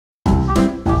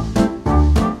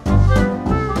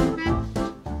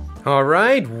All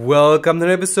right, welcome to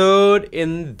an episode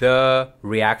in the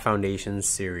React Foundation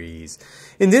series.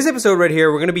 In this episode right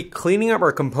here, we're going to be cleaning up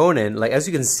our component. Like as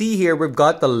you can see here, we've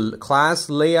got the class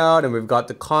layout and we've got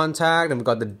the contact and we've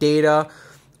got the data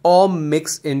all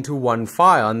mixed into one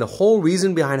file. And the whole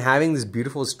reason behind having this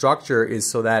beautiful structure is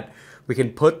so that we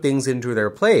can put things into their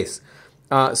place.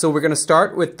 So we're going to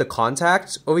start with the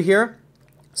contact over here.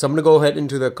 So I'm going to go ahead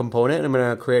into the component and I'm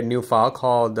going to create a new file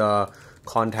called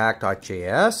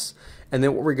contact.js, and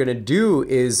then what we're going to do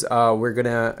is we're going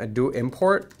to do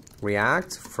import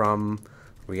React from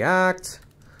React,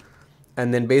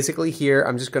 and then basically here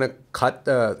I'm just going to cut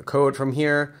the code from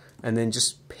here and then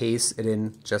just paste it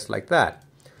in just like that.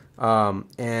 I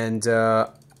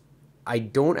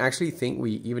don't actually think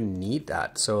we even need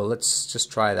that, so let's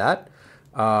just try that.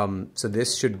 So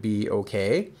this should be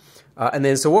okay. And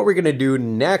then so what we're going to do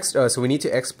next, so we need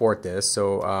to export this.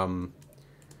 So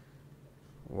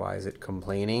why is it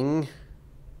complaining?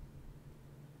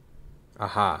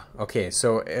 Aha, okay,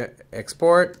 so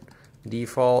export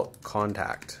default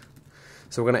contact.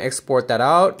 So we're going to export that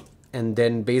out, and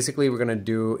then basically we're going to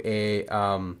do a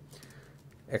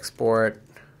export.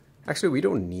 Actually, we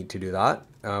don't need to do that.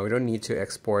 We don't need to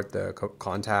export the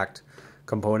contact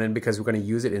component because we're going to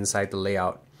use it inside the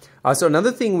layout. So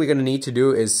another thing we're going to need to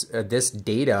do is this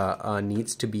data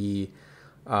needs to be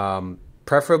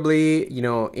preferably,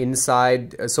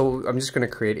 inside. So I'm just going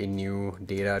to create a new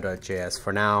data.js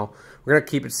for now. We're going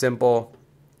to keep it simple.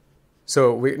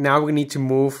 So now we need to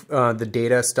move the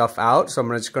data stuff out. So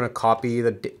I'm just going to cut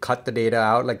the data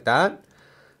out like that.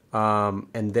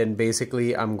 And then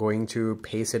basically I'm going to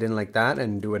paste it in like that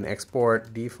and do an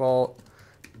export default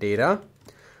data.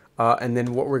 And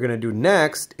then what we're going to do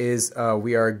next is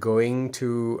we are going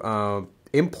to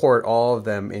import all of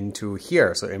them into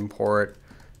here. So import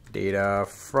data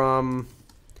from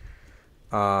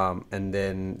and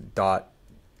then dot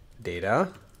data.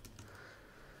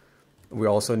 We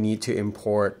also need to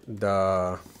import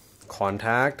the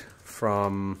contact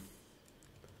from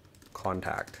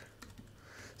contact.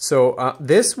 So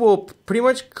this will pretty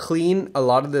much clean a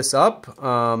lot of this up.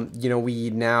 We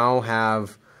now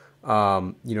have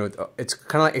it's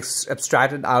kind of like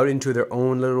abstracted out into their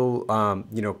own little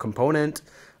component.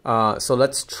 So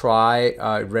let's try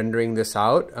rendering this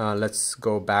out. Let's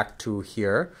go back to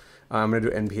here. I'm going to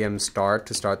do npm start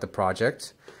to start the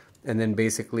project, and then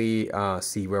basically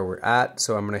see where we're at.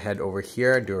 So I'm going to head over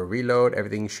here, do a reload.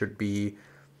 Everything should be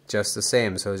just the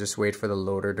same. So just wait for the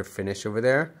loader to finish over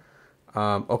there.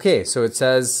 Okay, so it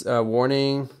says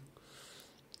warning,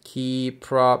 key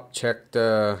prop, check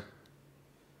the...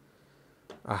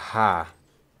 Aha,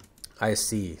 I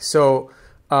see. So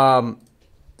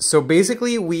so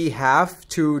basically we have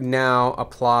to now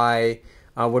apply,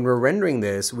 when we're rendering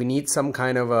this, we need some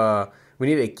kind of we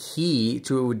need a key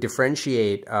to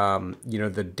differentiate,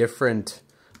 the different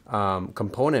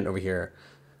component over here.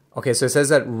 Okay, so it says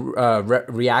that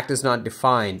React is not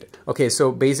defined. Okay,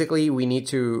 so basically we need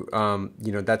to,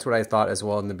 that's what I thought as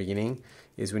well in the beginning,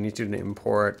 is we need to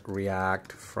import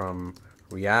React from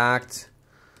React.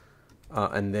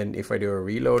 And then if I do a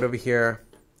reload over here,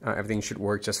 everything should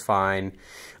work just fine.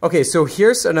 Okay, so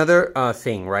here's another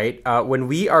thing, right? When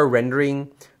we are rendering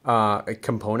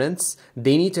components,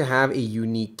 they need to have a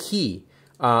unique key.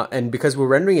 And because we're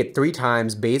rendering it 3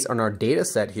 times based on our data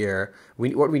set here,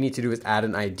 what we need to do is add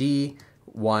an ID,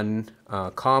 1,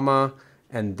 comma,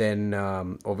 and then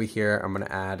over here, I'm going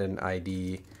to add an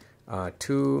ID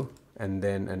 2, and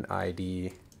then an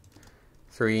ID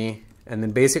 3. And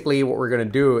then basically what we're going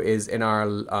to do is in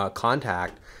our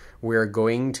contact, we're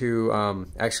going to,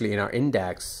 actually in our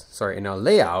index, sorry, in our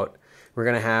layout, we're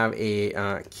going to have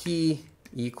a key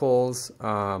equals,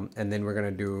 and then we're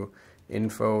going to do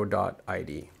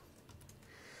info.id.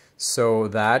 So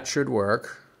that should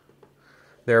work.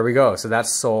 There we go. So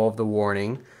that's solved the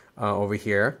warning over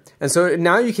here. And so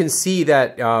now you can see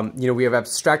that, we have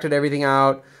abstracted everything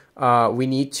out. We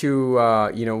need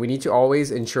to, we need to always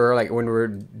ensure, like when we're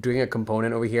doing a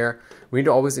component over here, we need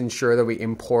to always ensure that we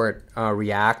import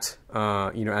React,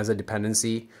 as a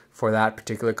dependency for that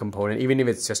particular component. Even if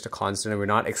it's just a constant and we're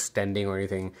not extending or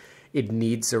anything, it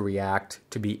needs a React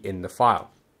to be in the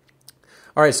file.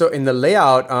 All right, so in the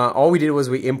layout, all we did was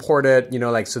we imported,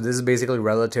 so this is basically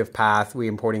relative path. We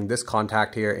importing this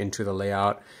contact here into the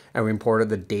layout, and we imported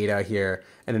the data here,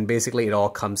 and then basically it all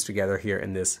comes together here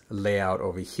in this layout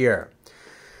over here.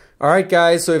 All right,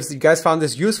 guys, so if you guys found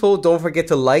this useful, don't forget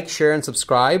to like, share, and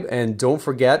subscribe, and don't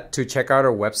forget to check out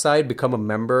our website, become a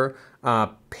member,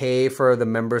 pay for the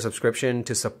member subscription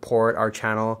to support our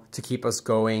channel, to keep us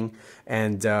going.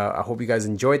 And I hope you guys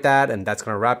enjoyed that, and that's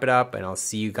going to wrap it up, and I'll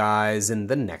see you guys in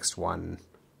the next one.